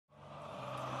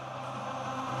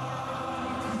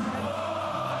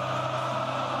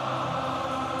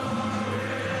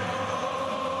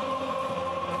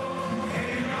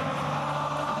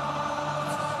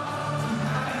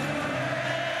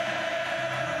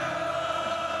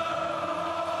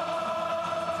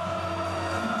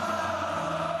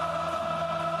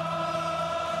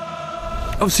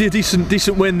Obviously a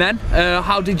decent win then.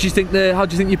 How did you think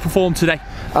you performed today?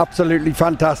 Absolutely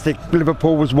fantastic.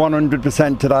 Liverpool was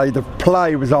 100% today. The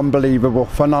play was unbelievable,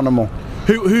 phenomenal.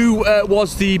 Who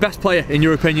was the best player in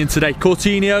your opinion today?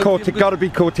 Coutinho? Got to be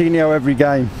Coutinho every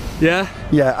game. Yeah?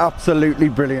 Yeah, absolutely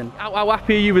brilliant. How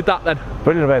happy are you with that then?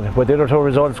 Brilliant, man. With the other two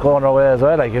results going our way as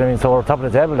well, like, you know what I mean? So we're top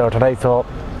of the table there tonight, so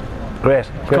great.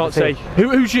 Can't say.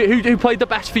 Who played the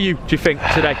best for you, do you think,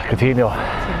 today? Coutinho.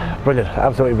 Brilliant,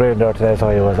 absolutely brilliant there today, so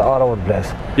he was all over the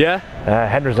place. Yeah?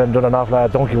 Henderson done an awful lot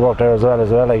of donkey work there as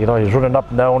well, like, you know, he's running up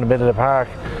and down the middle of the park,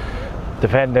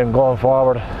 defending, going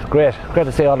forward. Great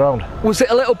to see all around. Was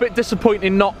it a little bit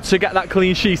disappointing not to get that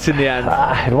clean sheet in the end?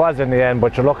 It was in the end,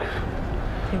 but you look,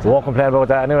 we won't complain about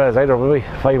that anyways either, will we?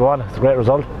 5-1, it's a great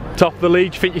result. Top of the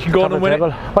league, do you think you can go on and win it?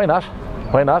 Why not?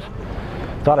 Why not?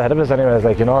 It's all ahead of us anyways,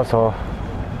 like, you know, so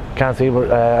can't see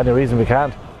any reason we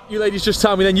can't. You ladies just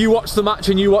tell me then, you watched the match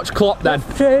and you watched Klopp then?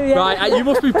 That's true, yeah. Right, you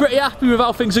must be pretty happy with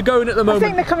how things are going at the moment. I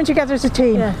think they're coming together as a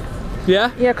team.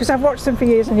 Yeah? Yeah, because I've watched them for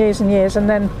years and years and years, and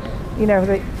then, you know,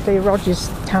 the Rodgers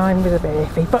time was a bit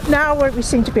iffy, but now we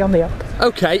seem to be on the up.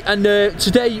 Okay, and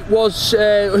today was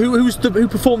who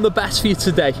performed the best for you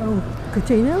today? Oh,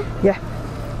 Coutinho. Yeah.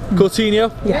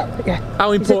 Coutinho? Yeah.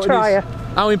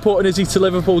 How important is he to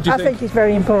Liverpool, do you think? I think he's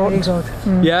very important.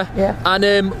 Yeah?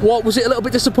 And what was it a little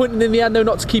bit disappointing in the end though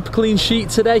not to keep a clean sheet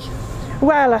today?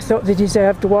 Well, I thought they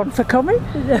deserved one for coming.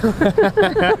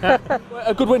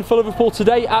 A good win for Liverpool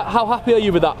today. How happy are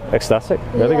you with that? Ecstatic,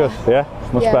 really good. Yeah,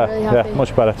 much better. Really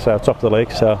much better. So top of the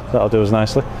league, so that'll do us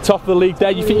nicely. Top of the league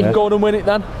there. You think you can go on and win it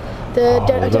then? Don't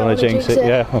want to jinx it.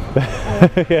 Yeah.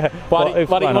 Yeah. Why do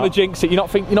you want to jinx it? You not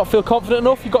feel confident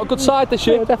enough? You've got a good side this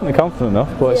year. Yeah, definitely confident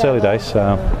enough, but it's early days.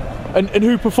 So. And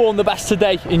who performed the best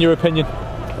today, in your opinion?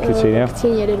 Coutinho.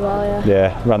 Coutinho did well, yeah.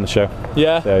 Yeah, ran the show.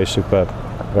 Yeah. Yeah, he's superb.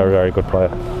 Very good player.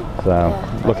 So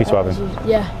lucky to have him.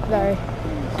 Yeah, very.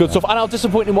 Good stuff. And how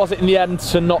disappointing was it in the end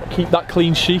to not keep that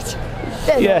clean sheet?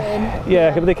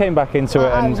 Yeah, but they came back into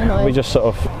it and we just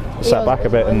sort of sat back a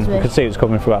bit and we could see it was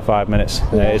coming for about 5 minutes.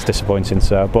 Yeah, it's disappointing.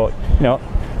 So, but you know,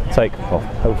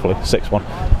 hopefully 6-1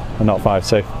 and not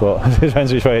 5-2. But it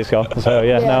depends which way it's gone. So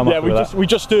we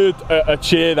just heard a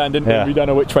cheer then, didn't we? We don't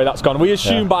know which way that's gone. We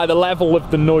assume by the level of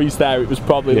the noise there, it was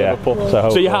probably Liverpool.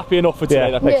 So you're happy enough for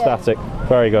today? Yeah, ecstatic.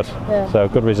 Very good. So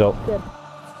good result. Good.